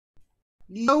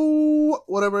Yo,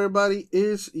 what up, everybody?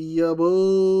 It's your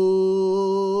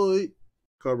boy,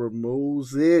 Carver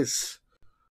Moses.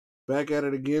 Back at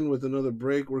it again with another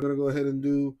break. We're going to go ahead and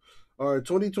do our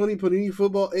 2020 Panini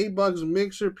Football 8-box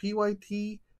mixer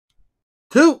PYT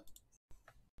 2.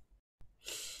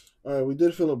 All right, we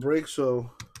did fill a break,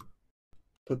 so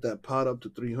put that pot up to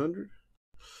 300.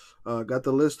 Got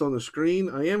the list on the screen.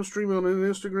 I am streaming on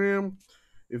Instagram.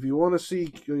 If you want to see,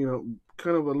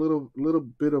 kind of a little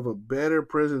bit of a better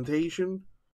presentation,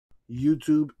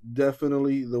 YouTube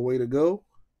definitely the way to go.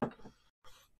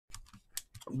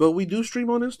 But we do stream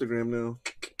on Instagram now.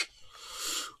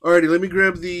 Alrighty, let me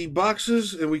grab the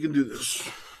boxes and we can do this.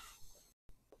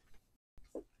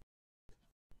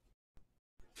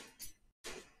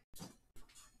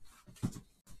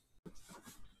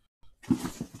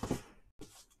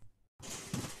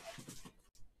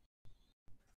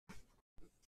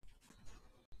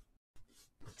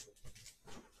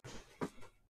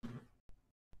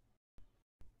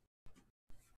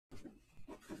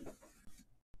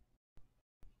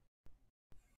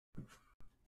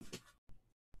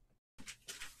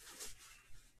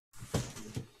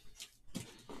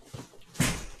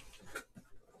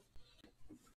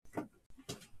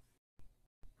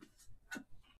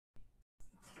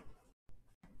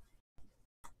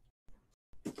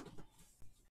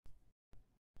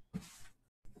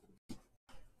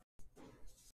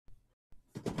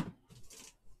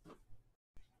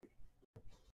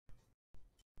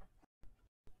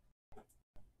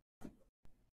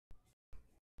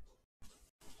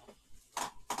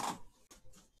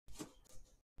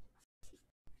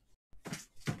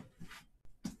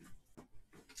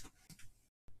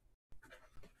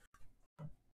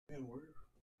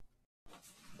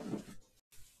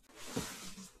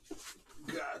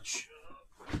 Gotcha.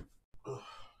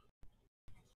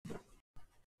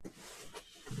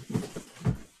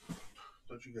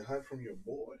 Thought you could hide from your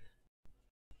boy.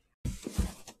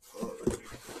 Alright.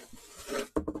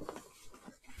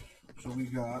 So we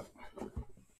got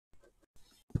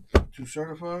 2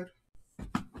 certified,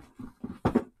 2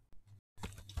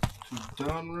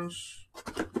 Donruss,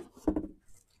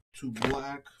 2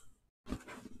 black,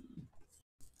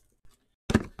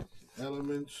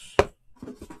 elements,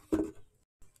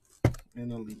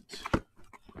 and elite.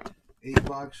 8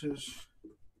 boxes,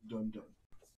 done.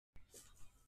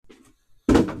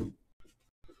 I'm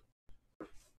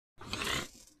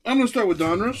going to start with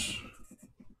Donruss.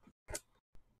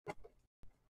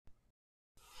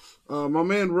 My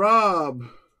man Rob,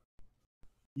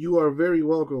 you are very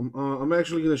welcome. I'm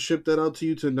actually going to ship that out to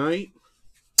you tonight.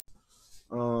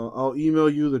 I'll email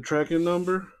you the tracking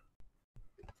number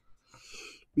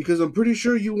because I'm pretty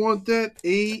sure you want that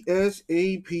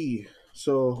ASAP.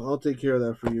 So I'll take care of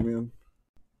that for you, man.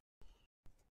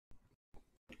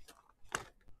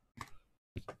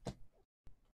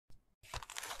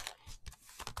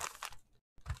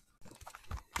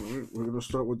 All right, we're going to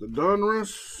start with the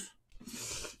Donruss.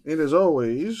 And as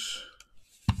always,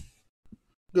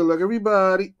 good luck,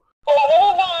 everybody.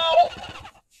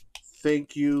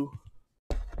 Thank you,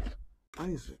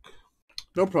 Isaac.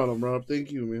 No problem, Rob.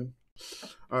 Thank you, man.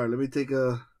 All right, let me take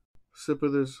a sip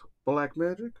of this black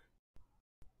magic.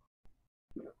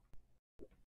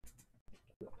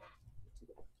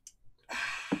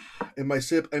 And by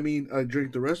sip, I mean I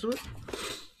drink the rest of it.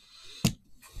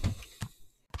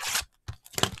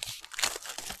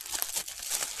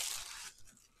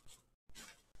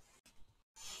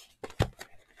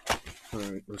 All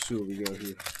right, let's see what we got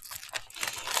here.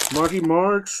 Marky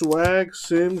Mark, Swag,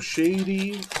 Sim,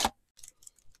 Shady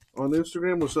on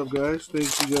Instagram. What's up, guys?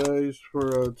 Thank you guys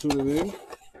for tuning in.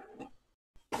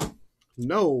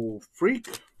 No, freak.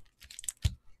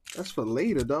 That's for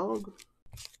later, dog.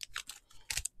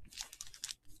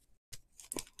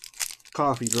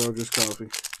 Coffee, bro. Just coffee.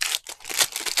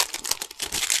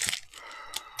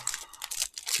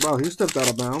 Wow, he stepped out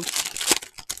of bounds.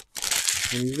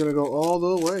 And he's going to go all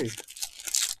the way.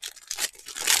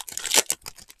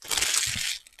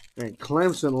 And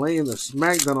Clemson laying the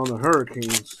smackdown on the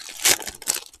Hurricanes.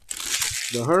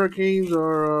 The Hurricanes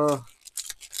are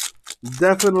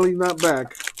definitely not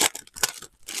back.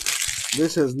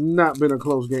 This has not been a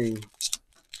close game.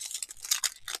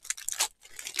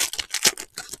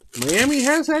 Miami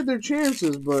has had their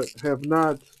chances, but have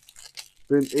not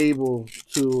been able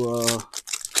to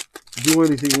do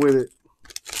anything with it.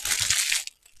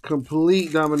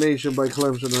 Complete domination by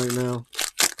Clemson right now.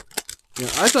 Yeah,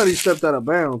 I thought he stepped out of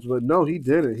bounds, but no, he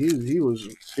didn't. He was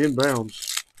in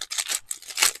bounds.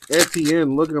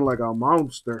 Etienne looking like a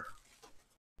monster.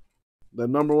 The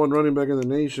 #1 running back in the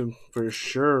nation, for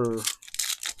sure.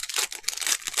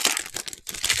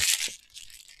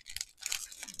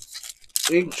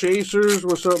 Ink Chasers,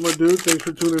 what's up, my dude? Thanks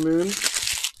for tuning in.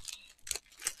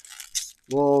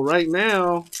 Well, right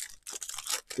now,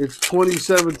 it's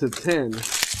 27-10.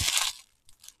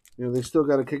 You know, they still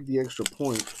got to kick the extra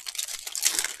point.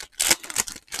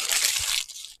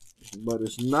 But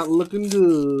it's not looking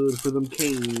good for them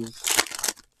Canes.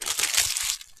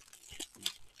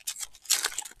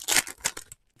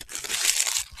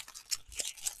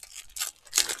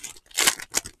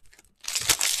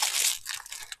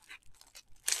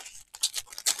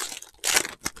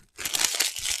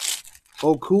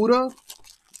 Okuda,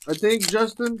 I think,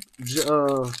 Justin.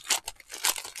 I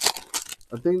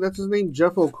think that's his name,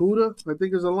 Jeff Okuda, I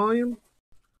think is a Lion.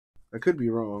 I could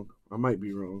be wrong. I might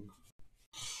be wrong.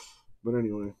 But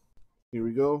anyway, here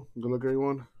we go. Good luck,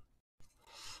 everyone.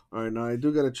 All right, now I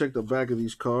do got to check the back of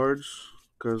these cards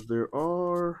because there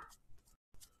are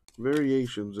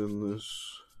variations in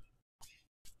this.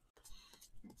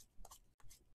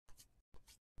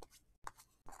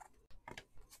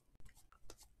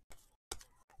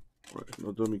 All right,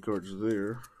 no dummy cards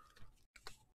there.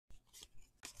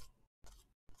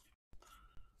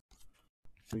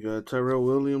 We got Tyrell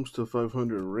Williams to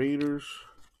 500 Raiders.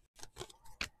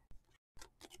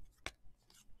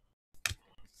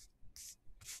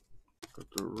 Got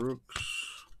the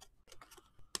Rooks.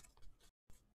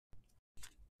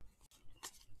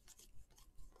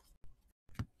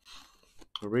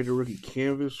 A Raider rookie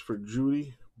canvas for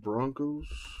Judy, Broncos.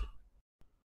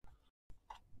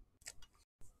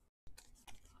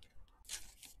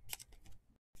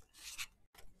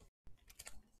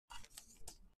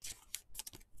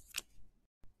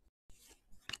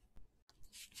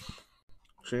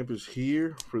 Champ is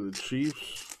here for the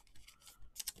Chiefs.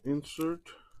 Insert.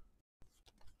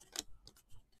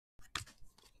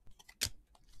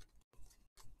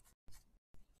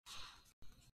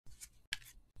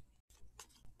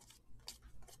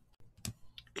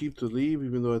 Keep to leave,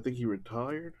 even though I think he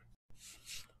retired.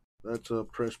 That's a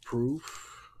press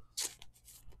proof.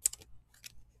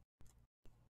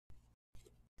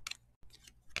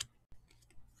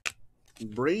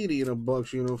 Brady in a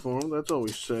Bucs uniform. That's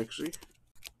always sexy.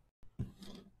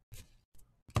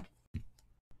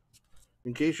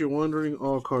 In case you're wondering,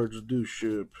 all cards do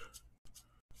ship.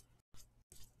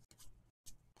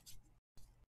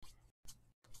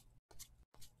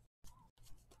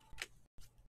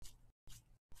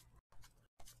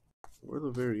 Where are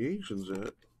the variations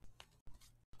at?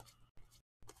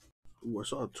 Ooh, I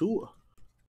saw Tua. All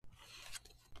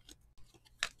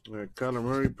right, Kyler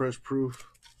Murray, press proof.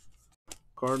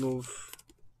 Cardinals.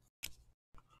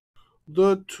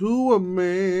 The Tua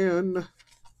man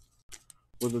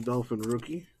with a Dolphin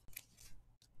rookie.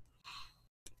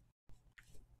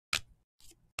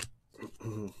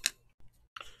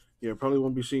 Yeah, probably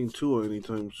won't be seeing Tua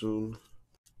anytime soon.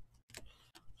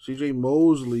 CJ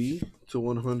Mosley to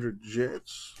 100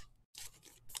 Jets.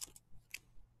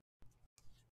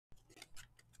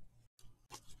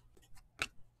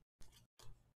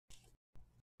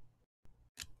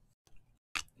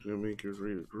 Jamaica's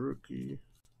rated rookie.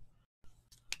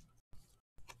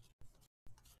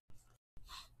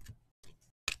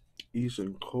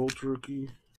 Easton Colts rookie.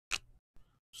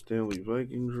 Stanley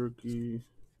Vikings rookie.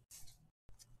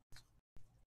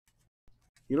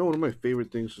 You know, one of my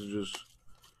favorite things is just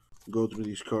go through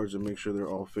these cards and make sure they're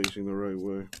all facing the right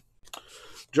way.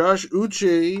 Josh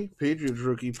Uche, Patriots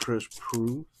rookie, press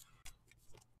proof.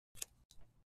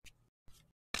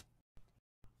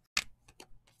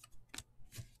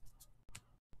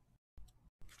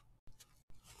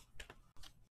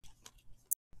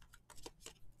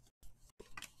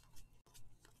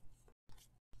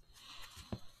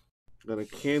 Got a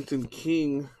Canton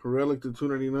King, relic to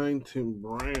 299, Tim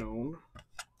Brown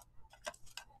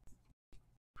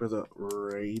for the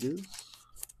Raiders.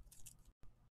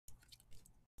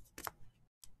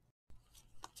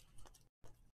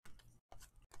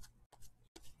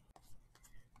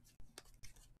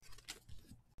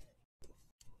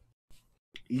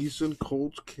 Easton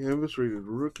Colts canvas rated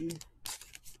rookie.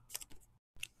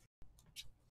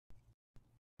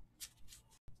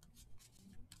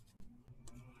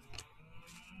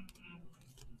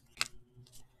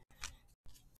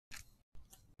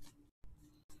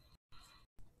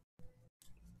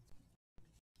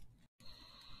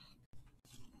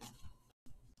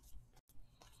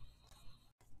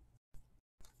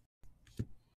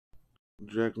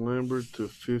 Jack Lambert to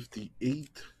 58.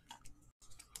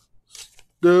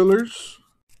 Steelers.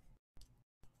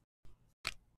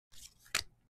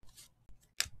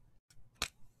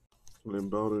 Lynn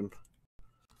Bowden,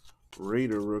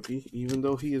 Raider rookie. Even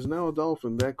though he is now a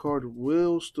Dolphin, that card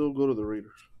will still go to the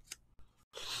Raiders.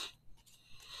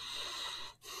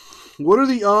 What are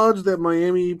the odds that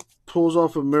Miami pulls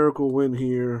off a miracle win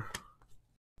here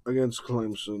against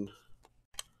Clemson?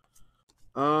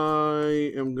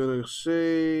 I am going to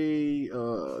say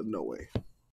no way.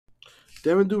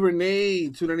 Devin Duvernay,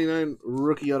 299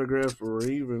 rookie autograph for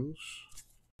Ravens.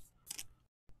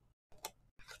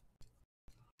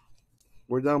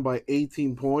 We're down by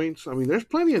 18 points. I mean, there's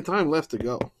plenty of time left to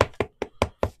go.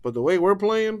 But the way we're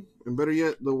playing, and better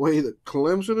yet, the way that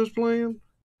Clemson is playing,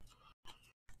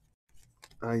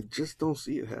 I just don't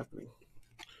see it happening.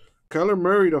 Kyler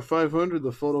Murray to 500,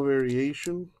 the photo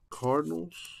variation.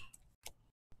 Cardinals.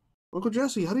 Uncle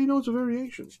Jesse, how do you know it's a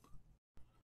variation?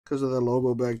 Because of that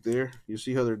logo back there. You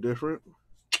see how they're different?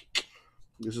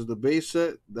 This is the base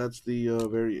set. That's the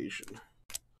variation.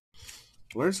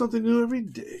 Learn something new every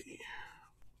day.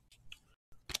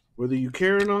 Whether you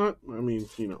care or not, I mean,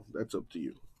 you know, that's up to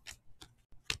you.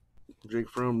 Jake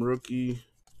Fromm, rookie.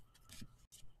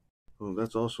 Oh,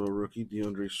 that's also a rookie.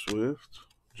 DeAndre Swift.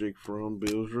 Jake Fromm,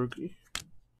 Bills, rookie.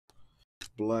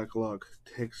 Blacklock,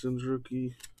 Texans,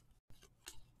 rookie.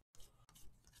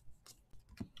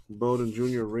 Bowden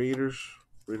Jr., Raiders.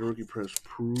 Raider rookie press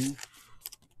proof.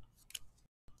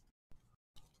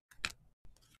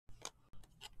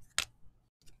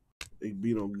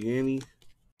 Igbino Gani.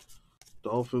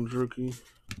 Dolphins, rookie.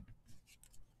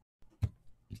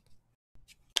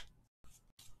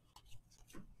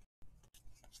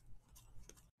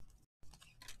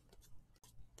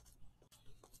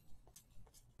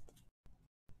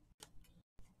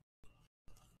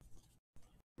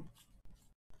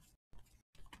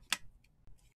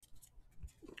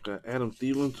 Got Adam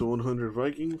Thielen to 100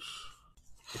 Vikings.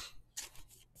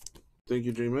 Thank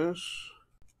you, J-Mass.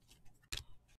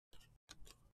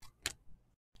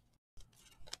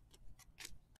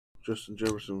 Justin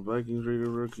Jefferson, Vikings,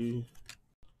 Raider rookie.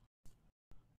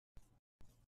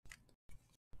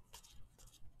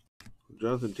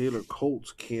 Jonathan Taylor,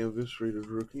 Colts, canvas, Raiders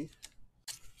rookie.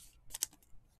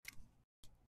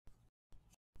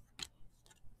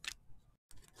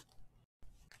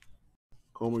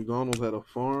 Cole McDonald had a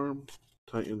farm,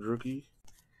 Titans rookie.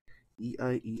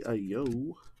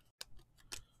 E-I-E-I-O.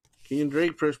 Kenyon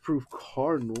Drake, press proof,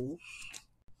 Cardinals.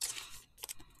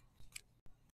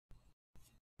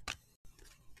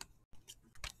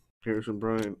 Harrison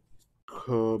Bryant,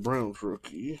 Browns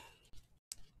rookie.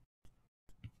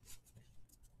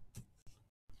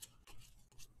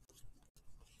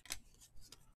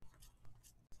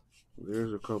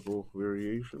 There's a couple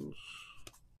variations.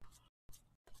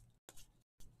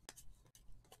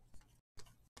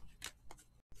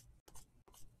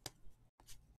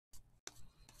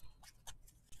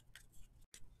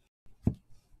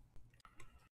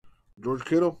 George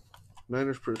Kittle,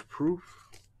 Niners press proof.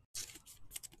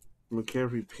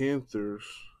 McCaffrey, Panthers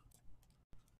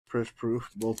press proof,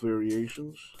 both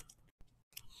variations.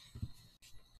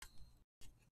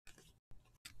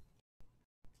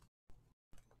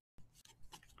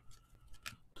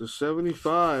 To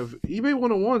 75, eBay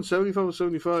 101, 75 of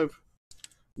 75.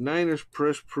 Niners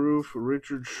press proof,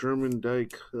 Richard Sherman die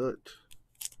cut.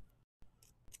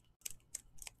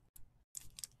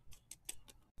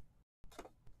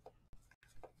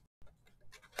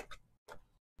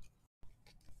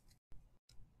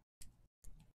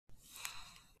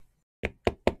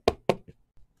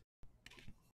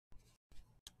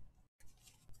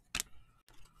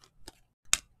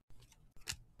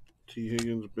 T.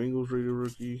 Higgins, Bengals Raider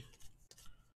rookie.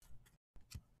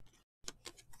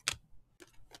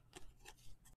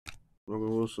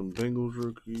 Logan Wilson, Bengals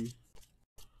rookie.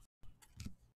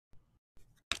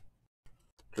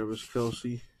 Travis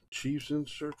Kelce, Chiefs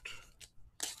insert.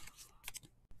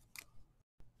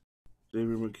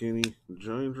 David McKinney,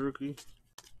 Giants rookie.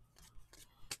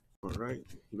 All right,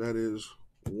 that is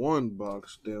one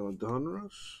box down,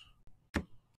 Donruss.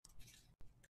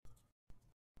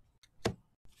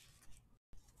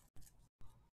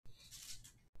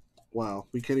 Wow,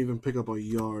 we can't even pick up a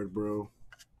yard, bro.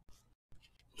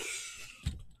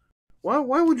 Why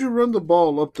would you run the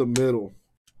ball up the middle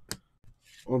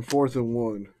on 4th and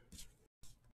 1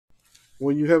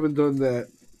 when you haven't done that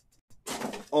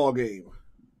all game?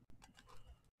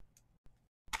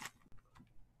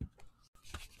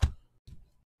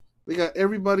 They got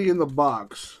everybody in the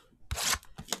box,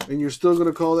 and you're still going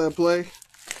to call that play?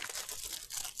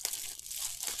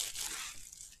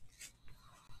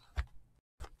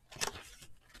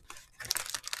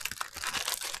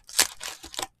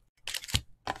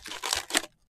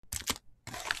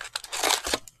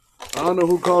 I don't know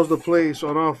who calls the plays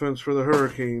on offense for the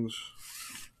Hurricanes.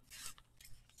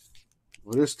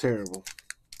 But it's terrible.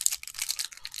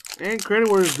 And credit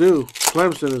where it's due.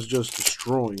 Clemson is just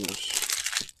destroying us.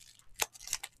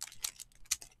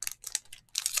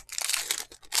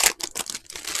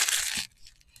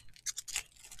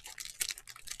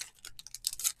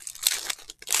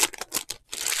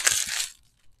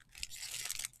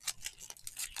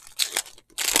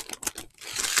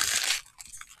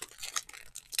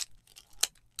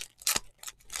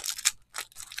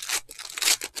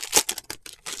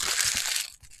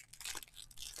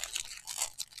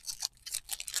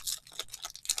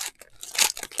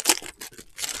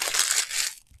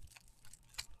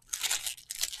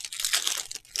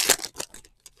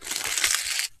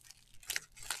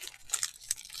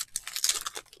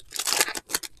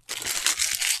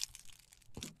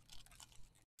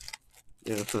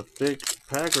 Yeah, it's a thick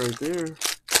pack right there.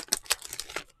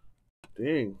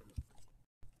 Dang.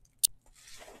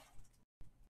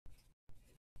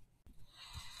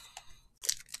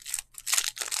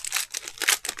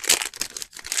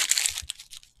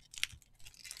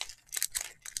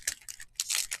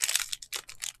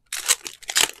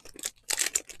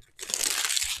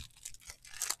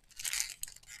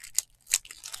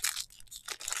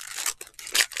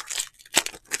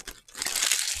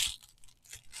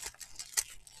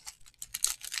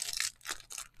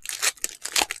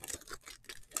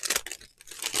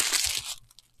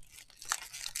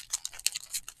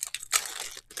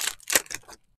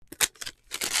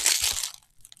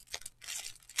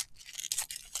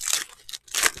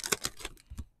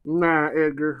 Nah,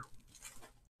 Edgar.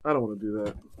 I don't want to do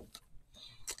that.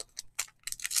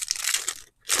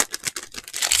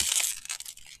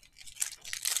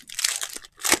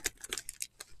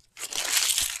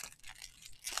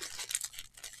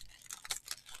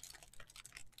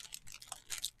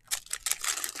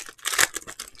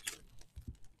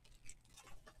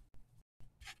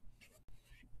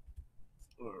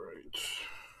 All right.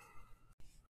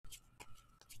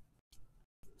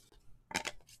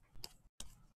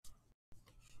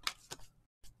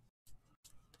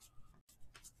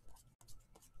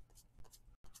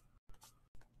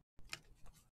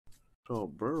 Saw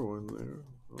Burrow in there.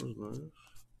 That was nice.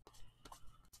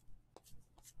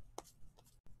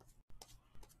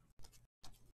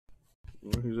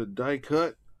 Well, he's a die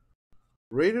cut.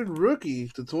 Rated rookie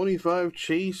to 25,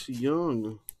 Chase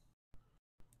Young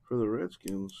for the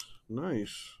Redskins.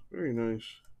 Nice. Very nice.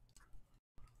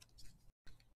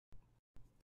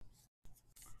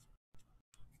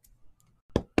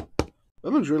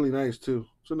 That looks really nice, too.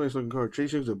 It's a nice looking card.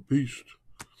 Chase Young's a beast.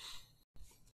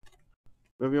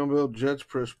 Le'Veon Bell, Jets,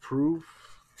 press proof.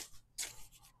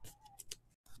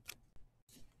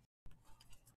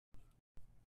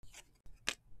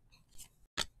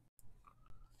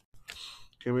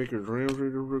 Cam Akers, Rams,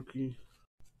 rated rookie.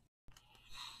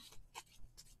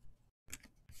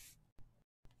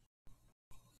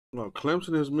 Well,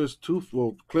 Clemson has missed two.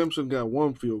 Well, Clemson got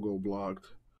one field goal blocked.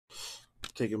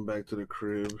 Taken back to the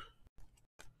crib.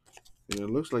 And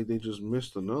it looks like they just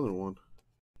missed another one.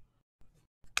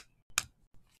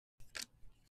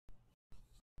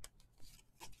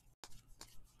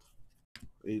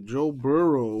 A Joe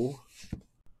Burrow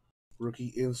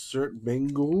rookie insert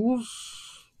Bengals.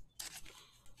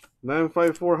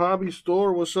 954 Hobby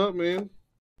Store. What's up, man?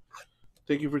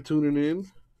 Thank you for tuning in.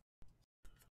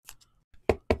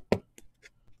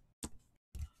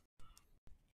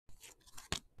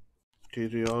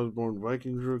 KJ Osborne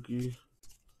Vikings rookie.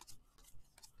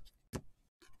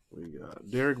 We got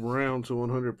Derek Brown to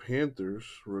 100 Panthers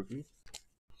rookie.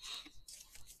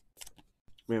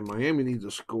 Man, Miami needs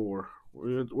a score.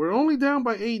 We're only down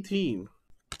by 18.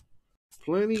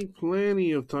 Plenty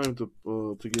of time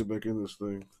to get back in this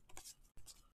thing.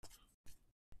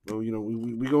 Well, you know,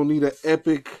 we gonna need an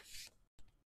epic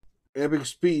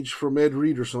speech from Ed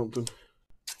Reed or something.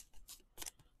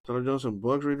 Tyler Johnson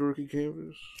Bucks rated rookie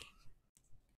canvas.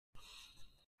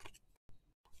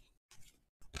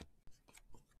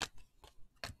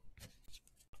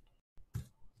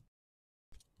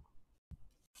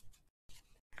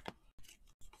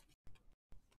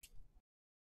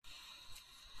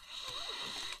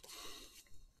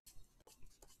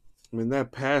 I mean,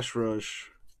 that pass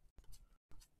rush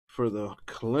for the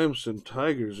Clemson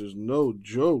Tigers is no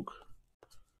joke.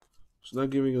 It's not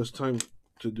giving us time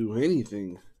to do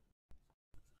anything.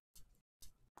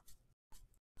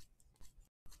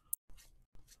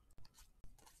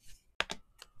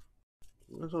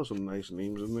 I saw some nice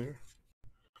names in there.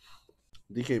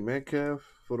 DK Metcalf,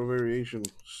 photo variation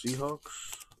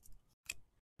Seahawks.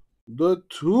 The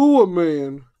Tua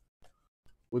man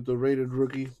with the rated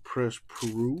rookie press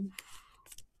proof.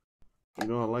 You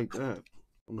know, I like that.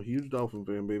 I'm a huge Dolphin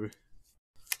fan, baby.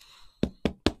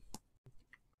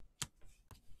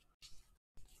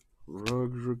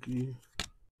 Ruggs rookie.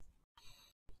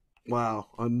 Wow,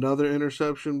 another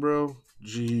interception, bro.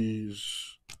 Jeez.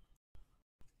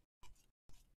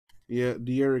 Yeah,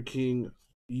 De'Ara King,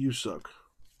 you suck.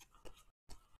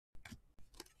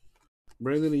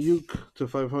 Brandon Ayuk to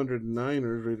 500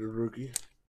 Niners rated rookie.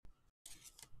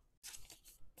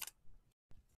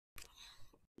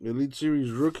 Elite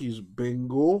Series rookies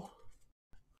Bengal.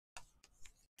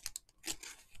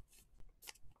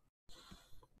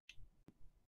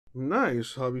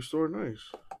 Nice, hobby store, nice.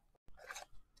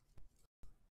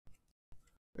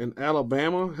 An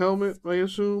Alabama helmet, I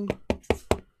assume.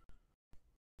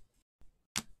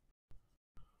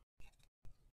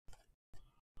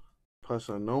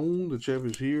 Pasanon, the champ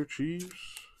is here.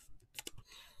 Chiefs.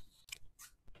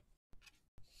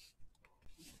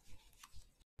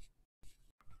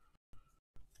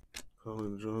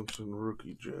 Colin Johnson,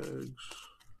 rookie Jags.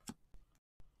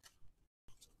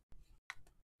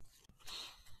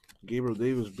 Gabriel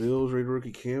Davis, Bills, rated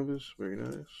rookie canvas. Very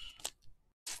nice.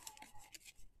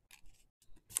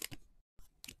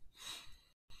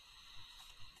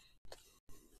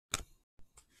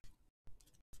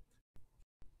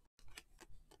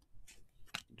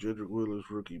 Jedrick Willis,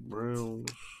 rookie Browns.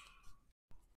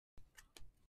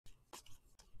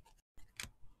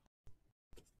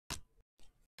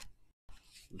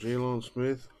 Jalen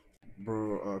Smith,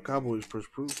 Cowboys press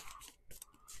proof.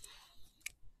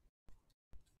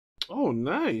 Oh,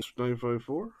 nice.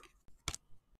 954.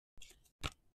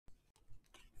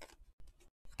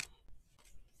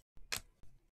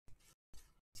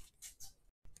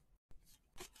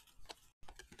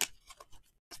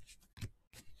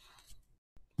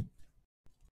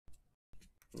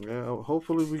 Yeah,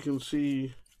 hopefully we can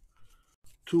see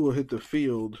Tua hit the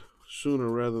field sooner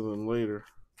rather than later.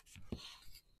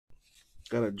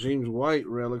 Got a James White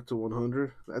relic to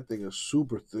 100. That thing is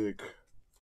super thick.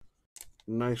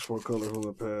 Nice 4-color on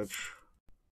the patch.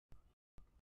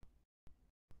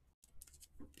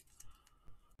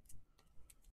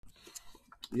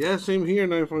 Yeah, same here,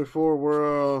 954.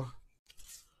 We're,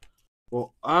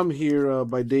 well, I'm here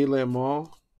by Dayland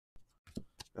Mall.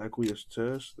 Aqueous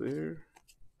Test there.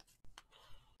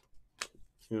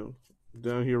 You know,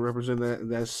 down here representing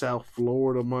that South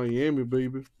Florida, Miami,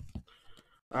 baby.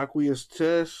 Aqueous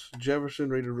Test, Jefferson,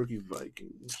 rated rookie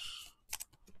Vikings.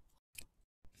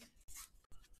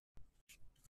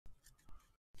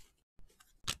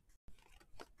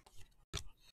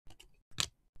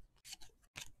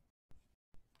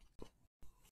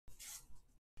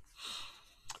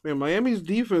 Man, Miami's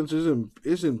defense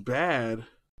isn't bad,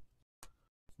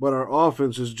 but our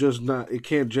offense is just not. It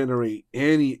can't generate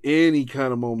any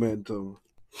kind of momentum.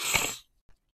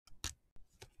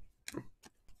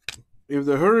 If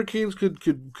the Hurricanes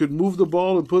could move the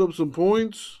ball and put up some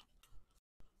points,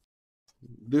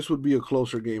 this would be a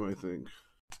closer game, I think.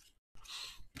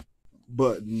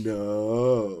 But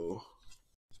no.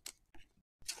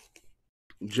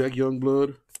 Jack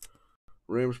Youngblood,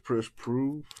 Rams press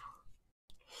proof.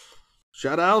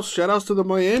 Shout outs to the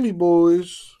Miami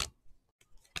boys.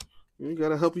 You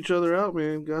gotta help each other out,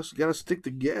 man. Gotta stick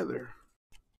together.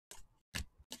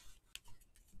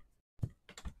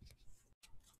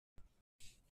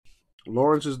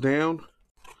 Lawrence is down.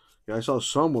 Yeah, I saw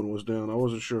someone was down. I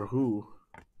wasn't sure who.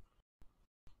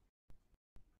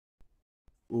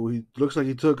 Ooh, he looks like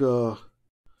he took a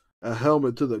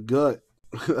helmet to the gut.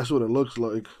 That's what it looks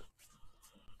like.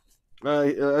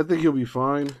 I think he'll be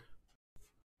fine.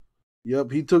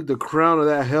 Yep, he took the crown of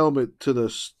that helmet to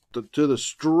the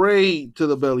straight to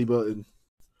the belly button.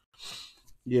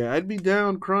 Yeah, I'd be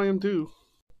down crying too.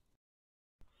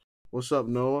 What's up,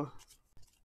 Noah?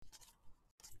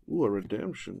 Ooh, a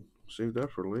redemption. Save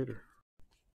that for later.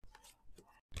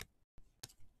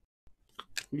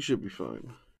 He should be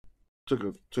fine. Took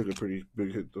a pretty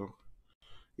big hit though.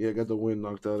 Yeah, got the wind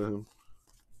knocked out of him.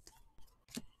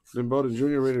 Then Bowden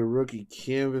Jr. rated rookie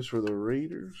canvas for the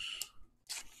Raiders.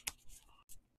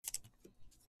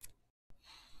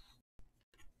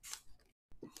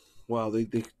 Wow, they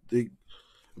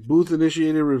Booth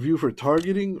initiated review for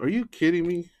targeting? Are you kidding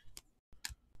me?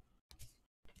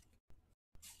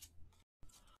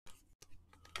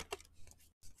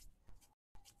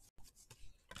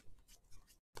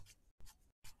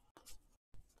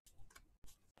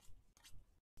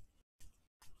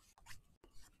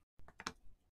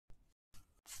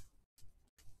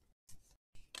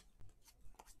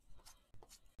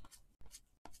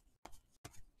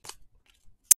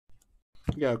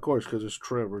 Yeah, of course, because it's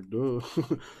Trevor. Duh.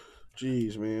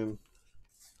 Jeez, man.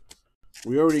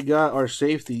 We already got our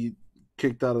safety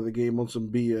kicked out of the game on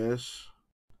some BS.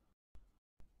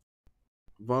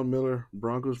 Von Miller,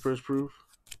 Broncos press proof.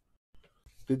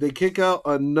 Did they kick out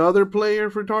another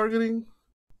player for targeting?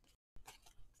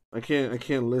 I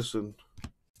can't listen.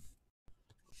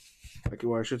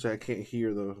 I should say I can't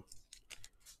hear the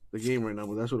game right now,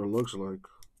 but that's what it looks like.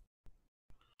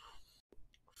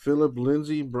 Philip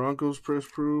Lindsay, Broncos press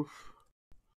proof.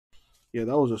 Yeah,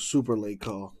 that was a super late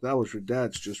call.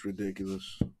 That's just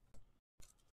ridiculous.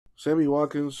 Sammy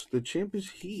Watkins, the champ is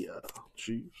here.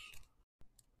 Chiefs.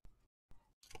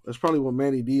 That's probably what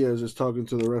Manny Diaz is talking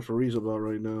to the referees about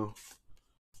right now.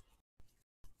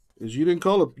 Is you didn't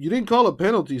call a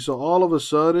penalty, so all of a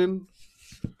sudden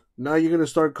now you're gonna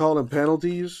start calling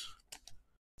penalties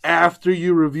after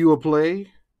you review a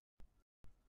play.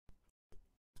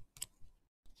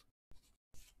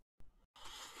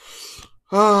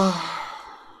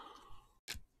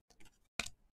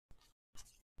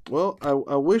 Well,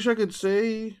 I wish I could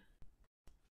say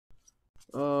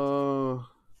I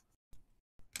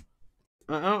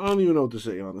don't even know what to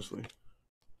say, honestly.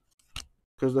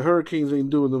 Because the Hurricanes ain't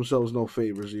doing themselves no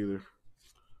favors either.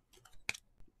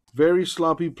 Very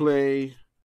sloppy play.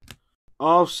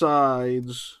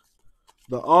 Offsides.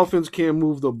 The offense can't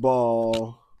move the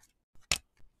ball.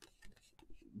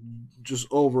 Just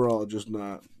overall, just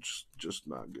not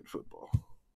good football.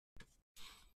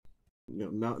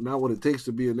 Not what it takes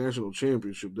to be a national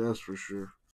championship, that's for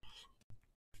sure.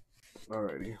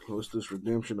 Alrighty, what's this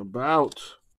redemption about?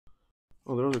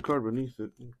 Oh, there's a card beneath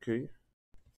it. Okay.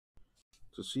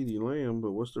 It's a CD Lamb,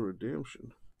 but what's the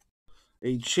redemption?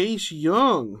 A Chase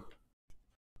Young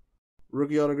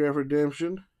rookie autograph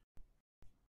redemption.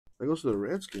 That goes to the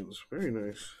Redskins. Very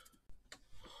nice.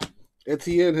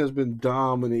 Etienne has been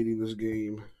dominating this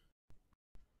game.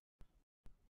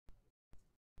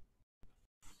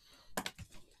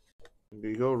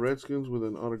 There you go, Redskins with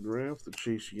an autograph, the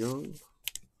Chase Young.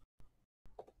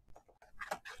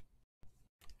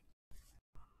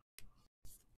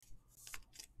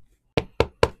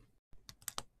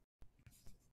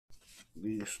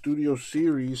 The Studio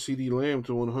Series CD Lamb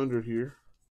to 100 here.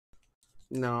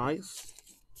 Nice.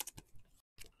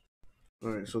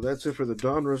 All right, so that's it for the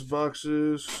Donruss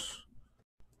boxes.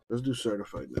 Let's do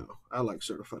certified now. I like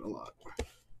certified a lot.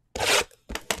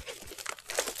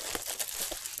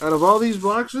 Out of all these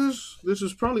boxes, this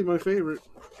is probably my favorite.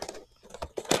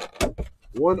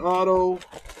 One auto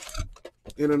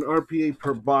and an RPA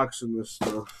per box in this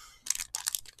stuff.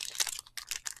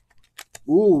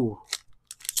 Ooh.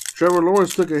 Trevor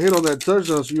Lawrence took a hit on that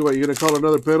touchdown, so you going to call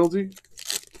another penalty?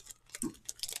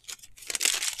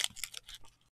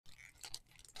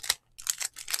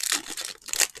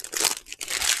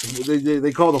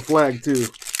 They call the flag, too.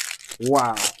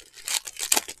 Wow.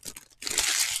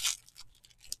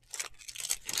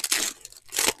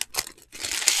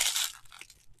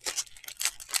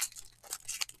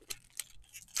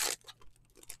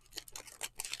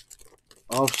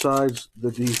 Offsides,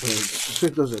 the defense.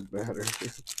 It doesn't matter.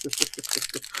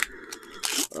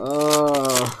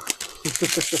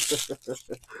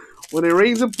 When it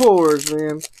rains, it pours,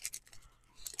 man.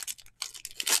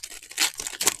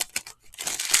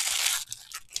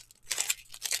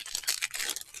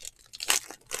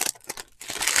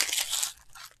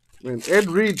 Man, Ed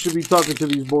Reed should be talking to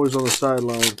these boys on the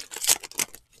sideline.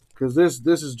 Because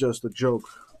this is just a joke.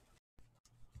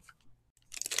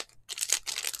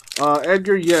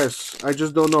 Edgar, yes. I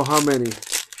just don't know how many.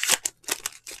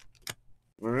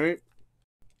 All right.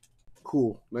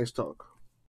 Cool. Nice talk.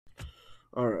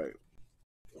 All right.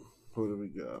 What do we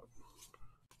got?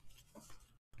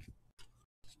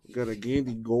 We got a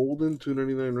Gandy Golden,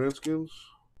 299 Redskins.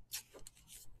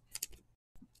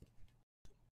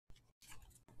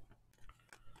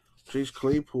 Chase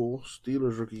Claypool,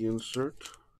 Steelers rookie insert.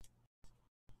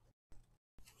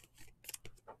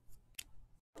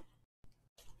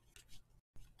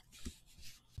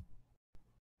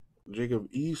 Jacob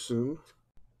Eason,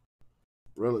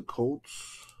 Relic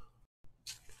Colts.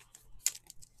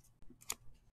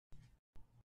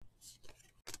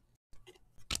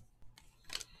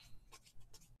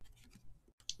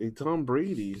 A Tom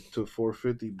Brady to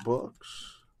 450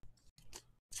 bucks.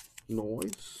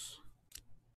 Nice.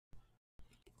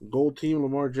 Gold team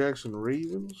Lamar Jackson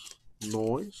Ravens.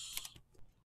 Nice.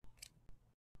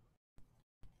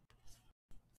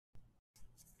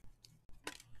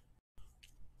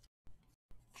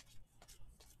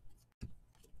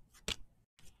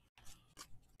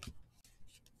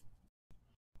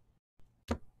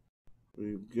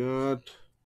 We've got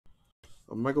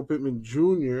a Michael Pittman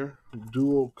Jr.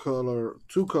 dual color,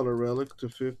 two color relic to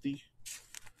 50.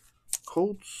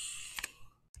 Colts.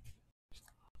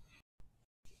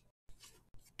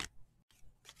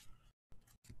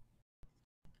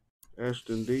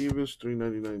 Ashton Davis,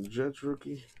 399 Jets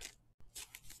rookie.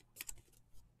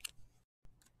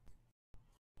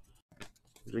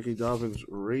 J.K. Dobbins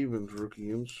Ravens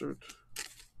rookie insert.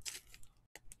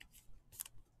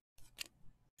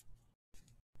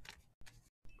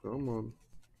 Come on.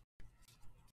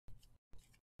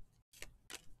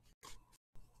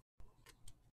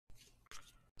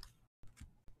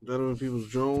 Donovan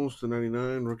Peoples-Jones to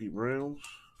 99 rookie Browns.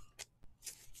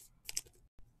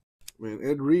 Man,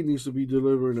 Ed Reed needs to be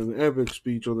delivering an epic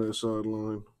speech on that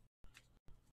sideline.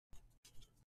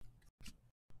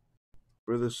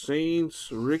 For the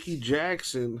Saints, Ricky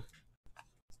Jackson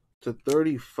to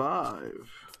 35.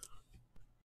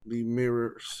 The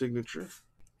mirror signature.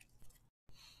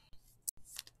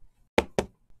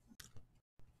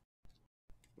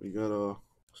 We got a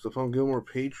Stephon Gilmore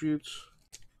Patriots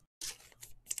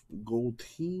gold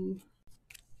team.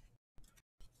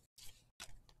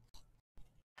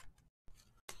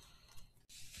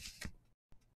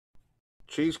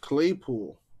 Chase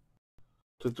Claypool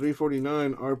to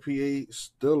 349 RPA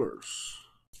Stillers.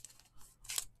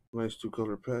 Nice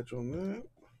two-color patch on that.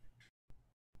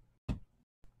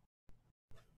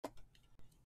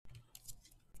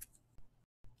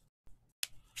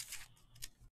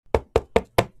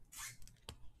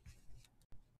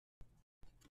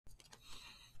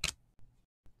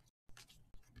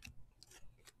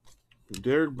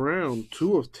 Derek Brown,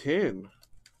 2 of 10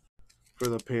 for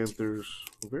the Panthers.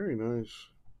 Very nice.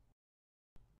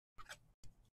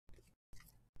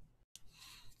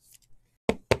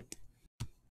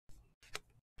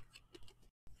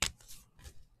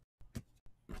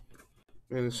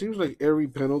 And it seems like every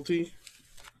penalty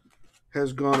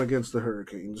has gone against the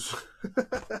Hurricanes.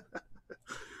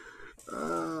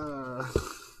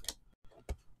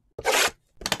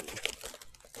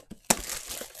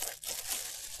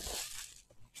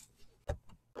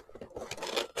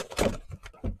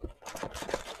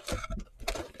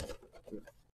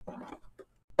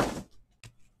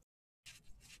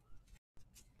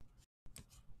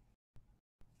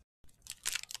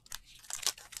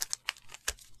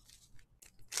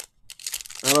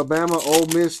 Alabama, Ole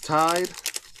Miss tied.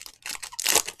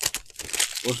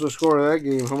 What's the score of that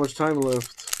game? How much time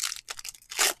left?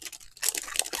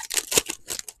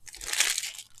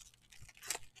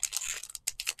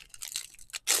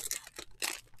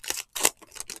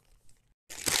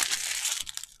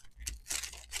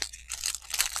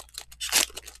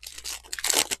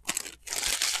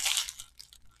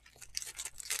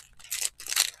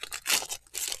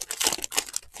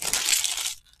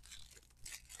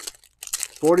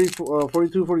 Uh,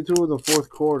 42-42 in the fourth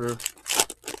quarter.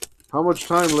 How much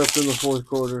time left in the fourth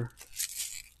quarter?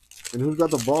 And who's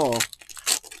got the ball?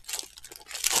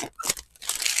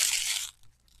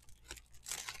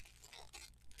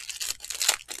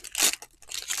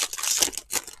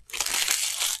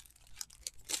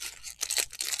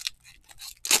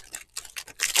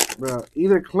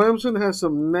 Either Clemson has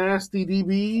some nasty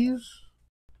DBs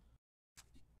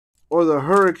or the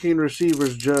Hurricane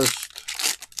receivers just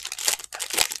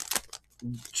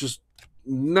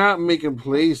not making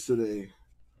plays today.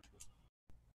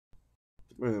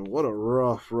 Man, what a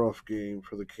rough game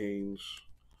for the Canes.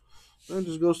 That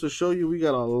just goes to show you we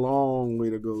got a long way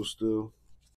to go still.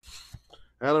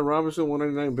 Allen Robinson,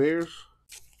 199 Bears.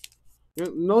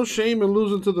 No shame in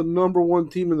losing to the number one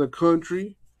team in the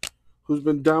country, who's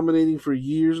been dominating for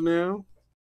years now.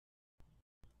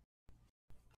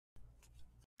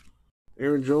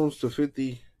 Aaron Jones to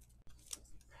 50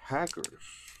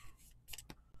 Hackers.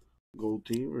 Gold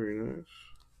team, very nice.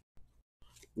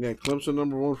 Yeah, Clemson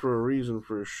number one for a reason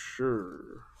for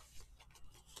sure.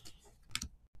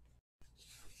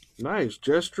 Nice.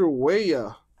 Gesture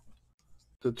Weah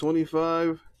to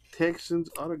 25 Texans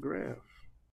autograph.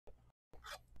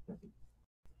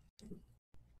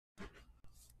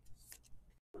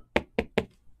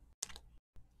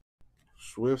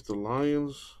 Swift, the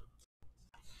Lions.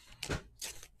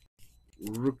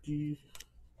 Rookie.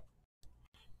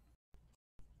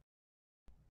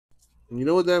 You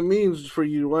know what that means for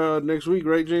you next week,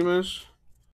 right, Jameis?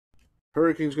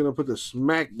 Hurricane's going to put the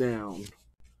smack down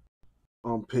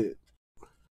on Pitt.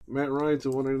 Matt Ryan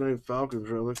to 199 Falcons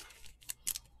relic.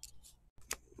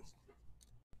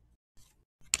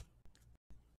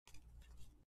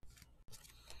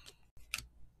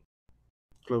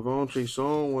 Clavon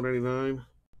Chason, 199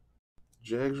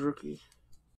 Jags rookie.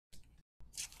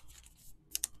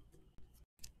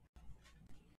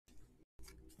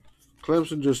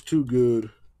 Clemson just too good.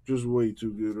 Just way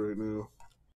too good right now.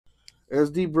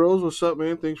 SD Bros, what's up,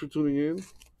 man? Thanks for tuning in.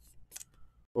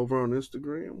 Over on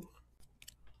Instagram.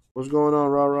 What's going on,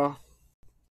 Rah-Rah?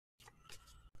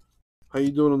 How you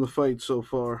doing on the fight so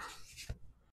far?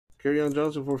 Kerryon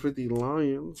Johnson, 450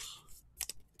 Lions.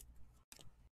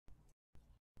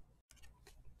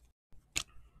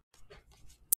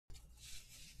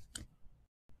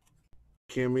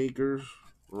 Cam Akers,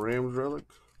 Rams relic.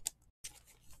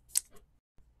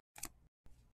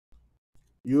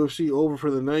 UFC over for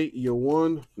the night. You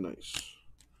won. Nice.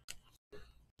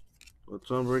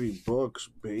 Tom Brady Bucks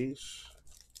base.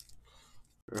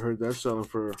 I heard that's selling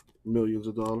for millions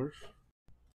of dollars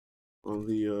on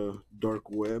the dark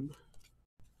web.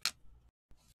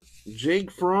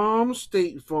 Jake from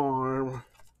State Farm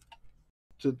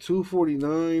to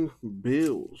 249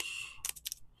 Bills.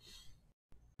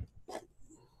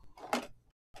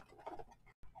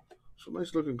 It's a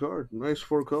nice looking card. Nice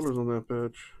 4 colors on that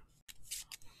patch.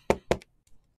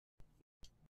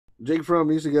 Jake Fromm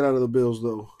needs to get out of the Bills,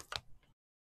 though,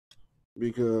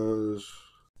 because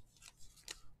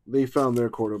they found their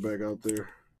quarterback out there.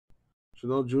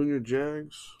 Chanel Jr.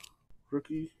 Jags,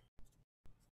 rookie.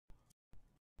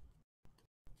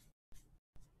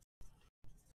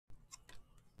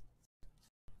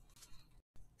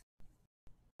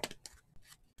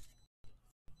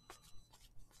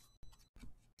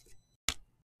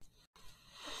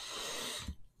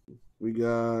 We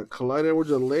got Clyde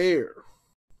Edwards-Helaire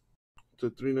to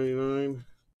 399.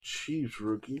 Chiefs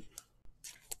rookie.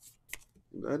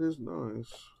 That is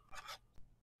nice.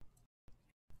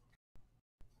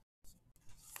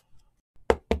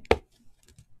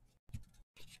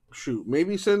 Shoot,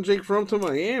 maybe send Jake Fromm to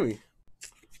Miami.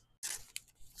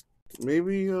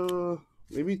 Maybe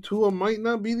Tua might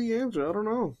not be the answer. I don't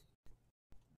know.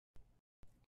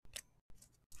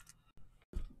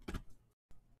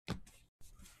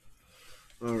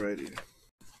 Alrighty.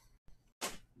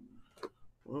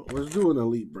 Well, let's do an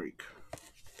elite break.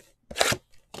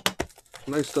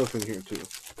 Nice stuff in here too.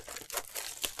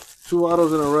 2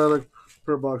 autos and a relic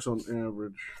per box on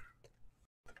average.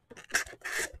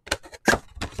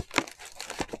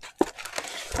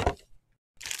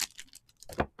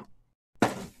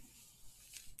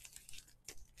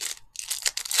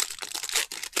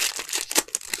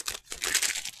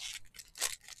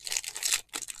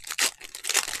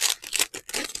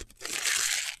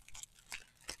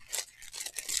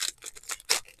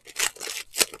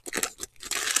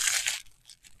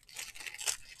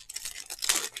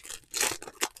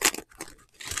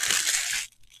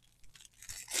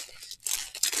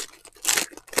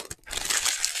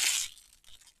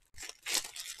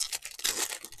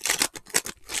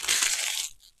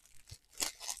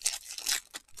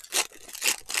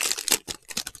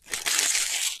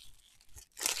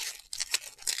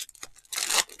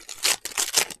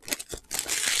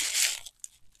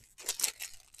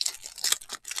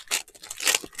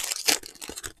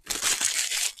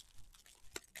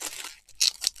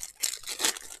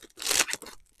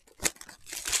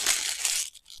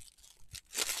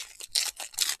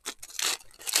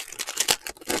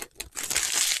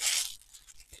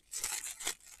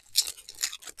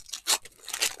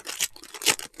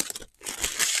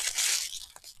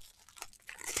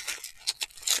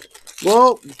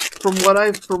 Well, from what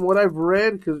I've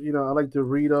read, because I like to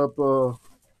read up on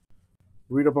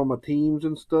my teams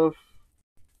and stuff.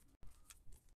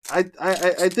 I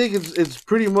think it's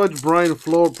pretty much Brian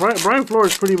Flores. Brian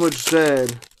Flores pretty much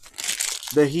said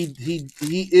that he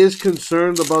is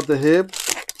concerned about the hip,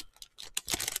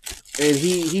 and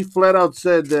he flat out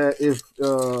said that if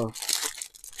that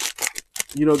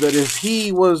if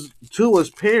he was Tua's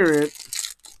parent,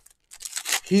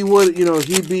 he would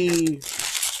he'd be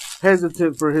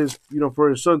hesitant for his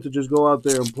son to just go out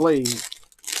there and play.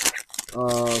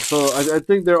 So I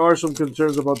think there are some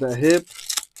concerns about that hip.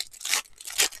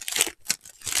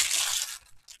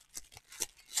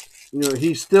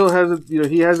 He still hasn't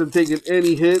he hasn't taken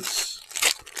any hits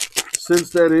since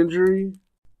that injury.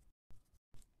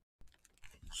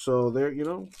 So there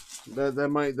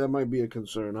that might be a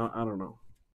concern. I don't know.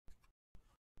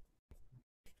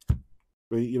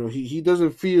 But he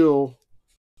doesn't feel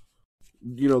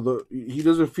he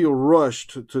doesn't feel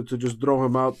rushed to just throw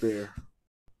him out there.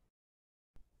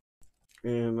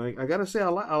 And I gotta say,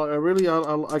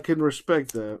 I can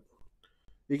respect that.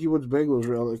 Icky Woods Bengals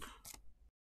relic.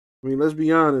 I mean, let's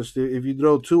be honest. If you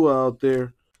throw Tua out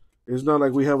there, it's not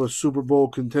like we have a Super Bowl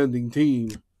contending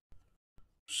team.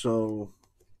 So,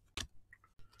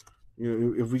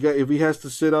 if he has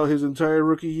to sit out his entire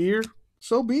rookie year,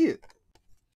 so be it.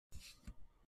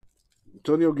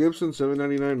 Antonio Gibson,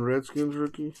 799 Redskins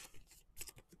rookie.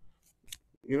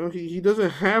 He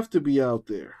doesn't have to be out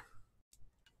there.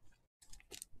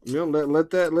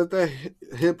 Let that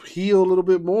hip heal a little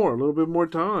bit more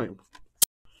time.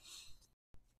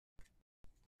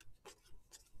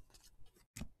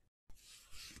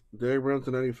 Derek Brown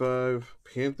to 95,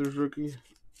 Panthers rookie.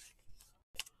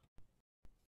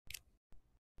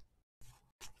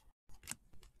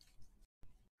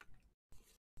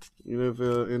 If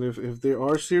there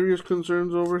are serious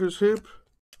concerns over his hip,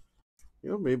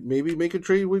 maybe make a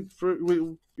trade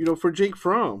for Jake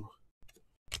Fromm.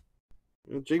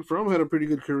 Jake Fromm had a pretty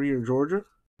good career in Georgia.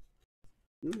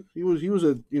 He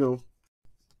wasn't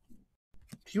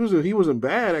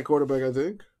bad at quarterback, I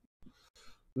think.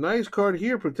 Nice card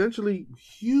here, potentially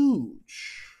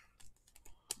huge.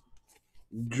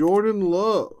 Jordan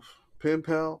Love, Pen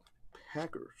Pal,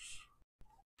 Packers.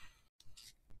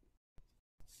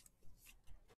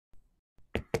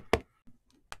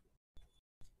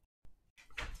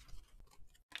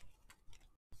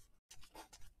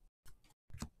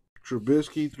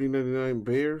 Trubisky, 399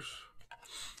 Bears.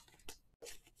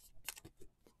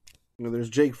 There's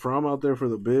Jake Fromm out there for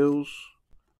the Bills.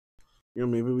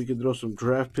 Maybe we could throw some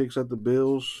draft picks at the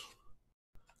Bills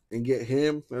and get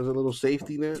him as a little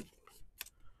safety net.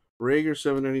 Rager,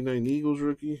 799 Eagles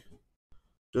rookie.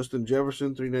 Justin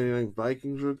Jefferson, 399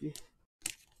 Vikings rookie.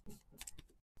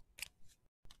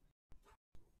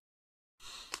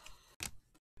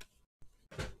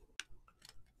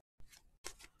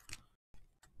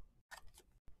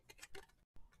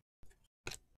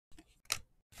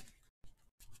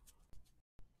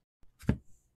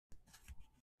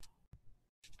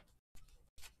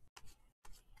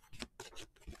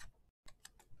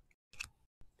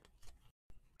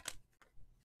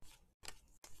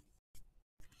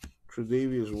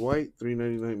 Tre'Davious White,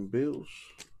 $3.99 Bills.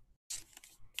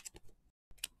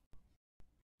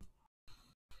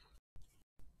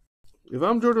 If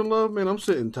I'm Jordan Love, man, I'm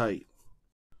sitting tight.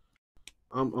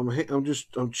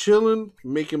 I'm chilling,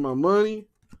 making my money,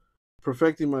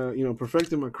 perfecting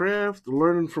my craft,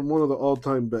 learning from one of the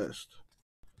all-time best.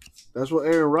 That's what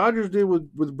Aaron Rodgers did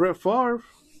with Brett Favre.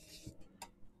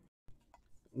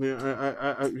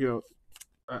 Yeah,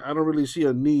 I don't really see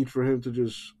a need for him to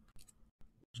just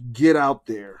get out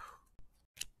there.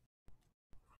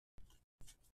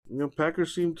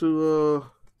 Packers seem to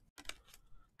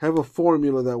have a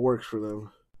formula that works for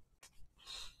them.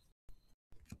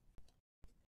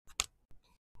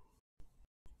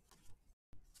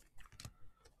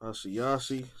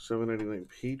 Asiasi, $7.99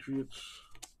 Patriots.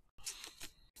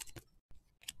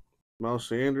 Miles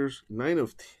Sanders,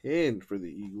 9/10 for the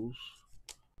Eagles.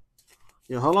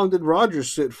 How long did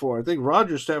Rodgers sit for? I think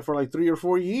Rodgers sat for like 3 or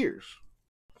 4 years.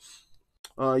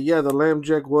 The Lamb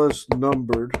Jack was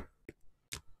numbered.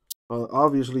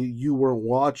 Obviously, you weren't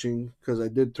watching because I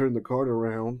did turn the card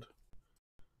around.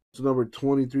 It's numbered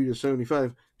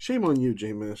 23/75. Shame on you,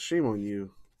 J-Mass. Shame on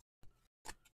you.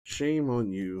 Shame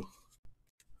on you.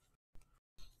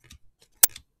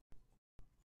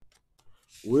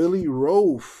 Willie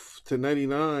Roaf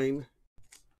 /99.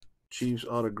 Chiefs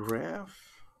autograph.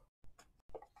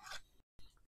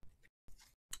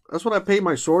 That's what I pay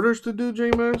my sorters to do,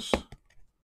 J-Mass.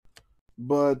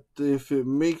 But if it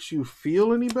makes you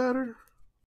feel any better,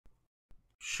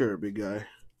 sure, big guy.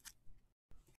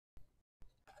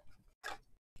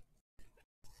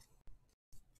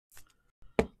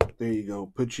 There you go.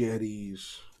 Put you at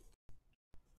ease.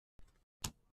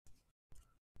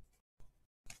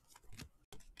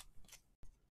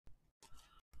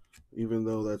 Even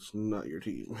though that's not your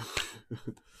team.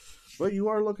 But you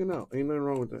are looking out. Ain't nothing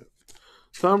wrong with that.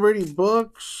 Tom Brady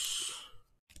Bucks.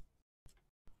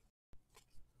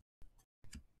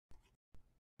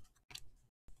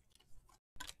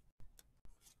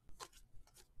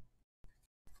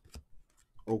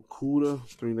 Okuda,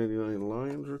 $3.99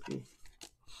 Lions rookie.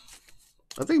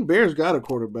 I think Bears got a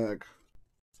quarterback.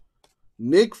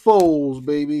 Nick Foles,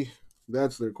 baby.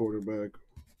 That's their quarterback.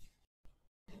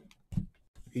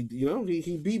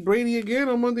 He beat Brady again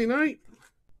on Monday night.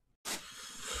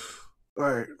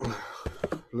 All right.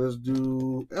 Let's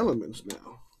do elements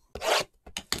now.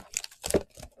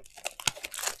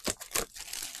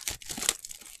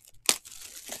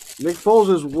 Nick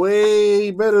Foles is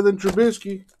way better than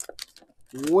Trubisky.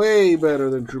 Way better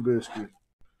than Trubisky.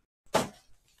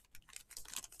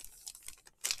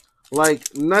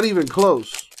 Like, not even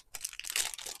close.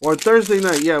 Or Thursday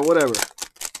night, yeah, whatever.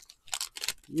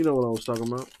 You know what I was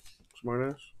talking about.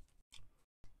 Smart ass.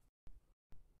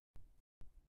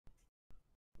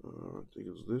 I think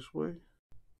it's this way.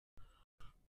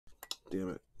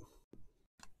 Damn it.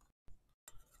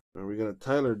 Now we got a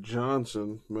Tyler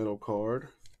Johnson metal card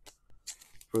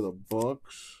for the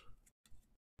Bucks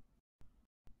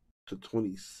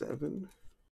 /27.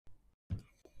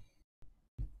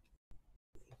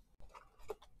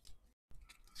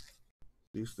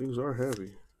 These things are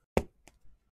heavy.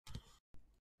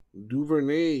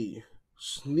 Duvernay,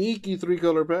 sneaky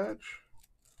 3-color patch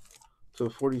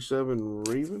 /47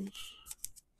 Ravens.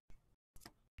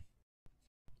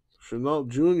 Chenault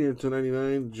Jr.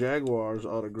 /99 Jaguars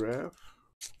autograph.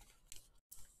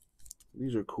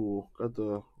 These are cool. Got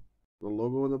the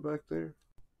logo in the back there.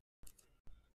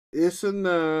 It's a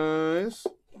nice.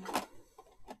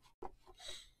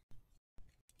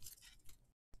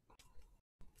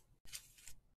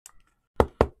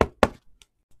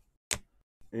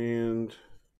 And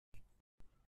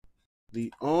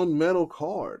the on-metal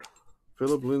card,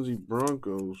 Philip Lindsay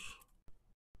Broncos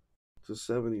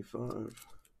 /75.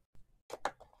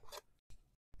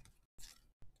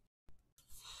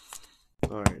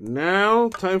 All right, now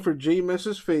time for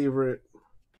J-Mess's favorite,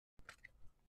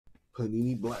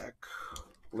 Panini Black.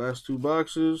 Last 2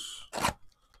 boxes.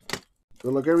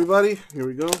 Good luck, everybody. Here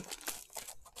we go.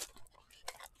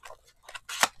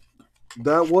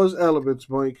 That was elements,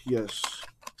 Mike. Yes.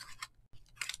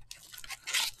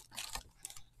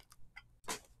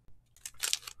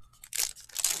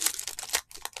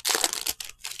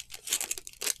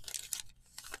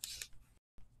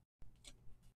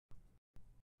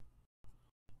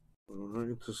 All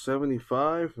right,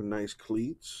 /75. Nice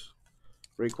cleats.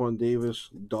 Raekwon Davis,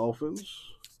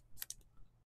 Dolphins.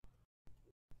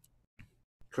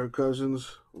 Kirk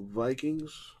Cousins,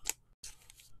 Vikings.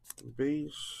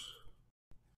 Base.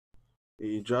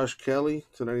 A Josh Kelly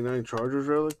 /99 Chargers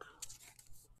relic.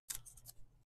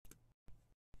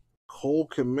 Cole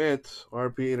Kmet,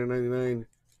 RPA /99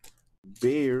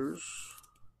 Bears.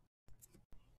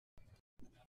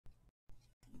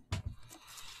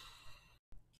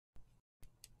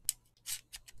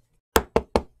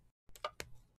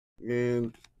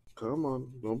 And come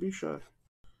on, don't be shy.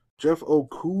 Jeff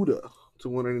Okuda to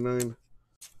 199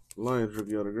 Lions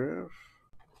rookie autograph.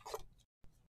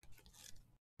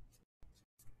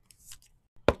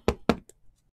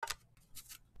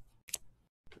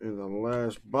 In the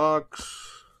last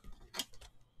box,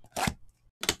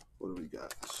 what do we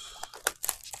got?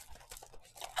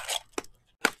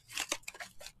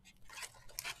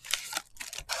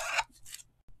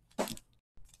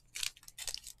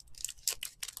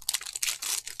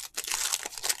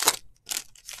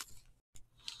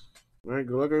 All right,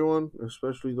 good luck, everyone,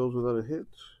 especially those without a hit.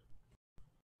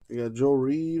 You got Joe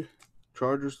Reed,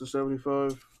 Chargers to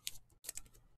 75.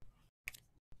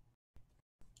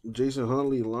 Jason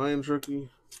Huntley, Lions rookie.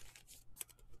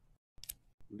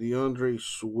 DeAndre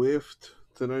Swift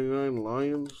to 99,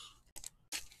 Lions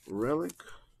relic.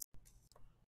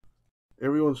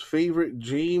 Everyone's favorite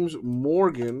James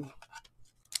Morgan,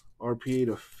 RPA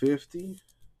to 50.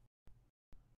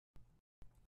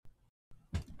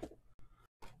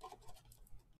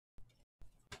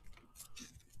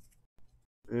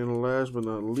 And last but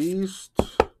not least,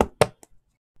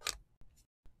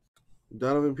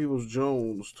 Donovan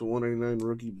Peoples-Jones to 189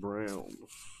 rookie Browns.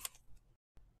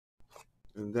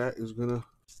 And that is going to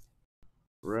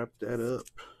wrap that up.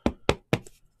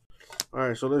 All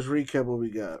right, so let's recap what we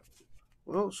got.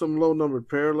 Well, some low-numbered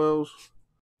parallels.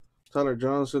 Tyler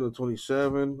Johnson to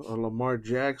 27. Lamar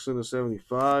Jackson to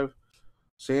 75.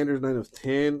 Sanders 9 of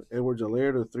 10.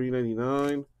 Edwards-Helaire to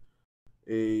 399.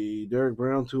 A Derek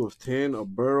Brown 2 of 10. A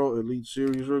Burrow Elite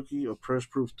Series rookie. A Press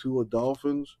Proof 2 of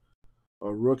Dolphins.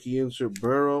 A rookie insert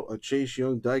Burrow. A Chase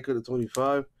Young Dyka to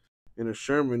 25. And a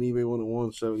Sherman eBay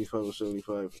 101 75 of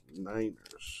 75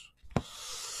 Niners.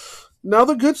 Now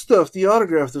the good stuff, the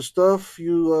autograph, the stuff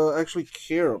you actually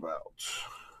care about.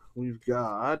 We've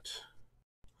got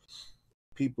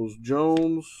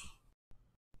Peoples-Jones,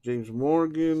 James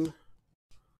Morgan,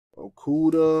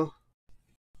 Okuda,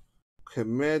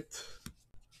 Kemet,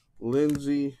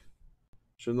 Lindsey,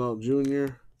 Chenault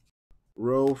Jr.,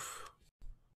 Rofe,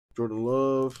 Jordan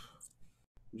Love,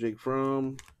 Jake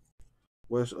Fromm,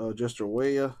 Jester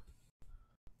Weah,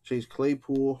 Chase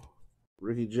Claypool,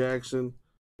 Ricky Jackson,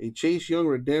 a Chase Young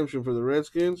redemption for the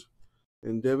Redskins,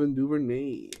 and Devin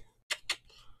Duvernay.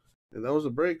 And that was the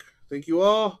break. Thank you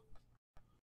all.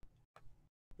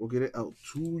 We'll get it out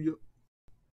to you.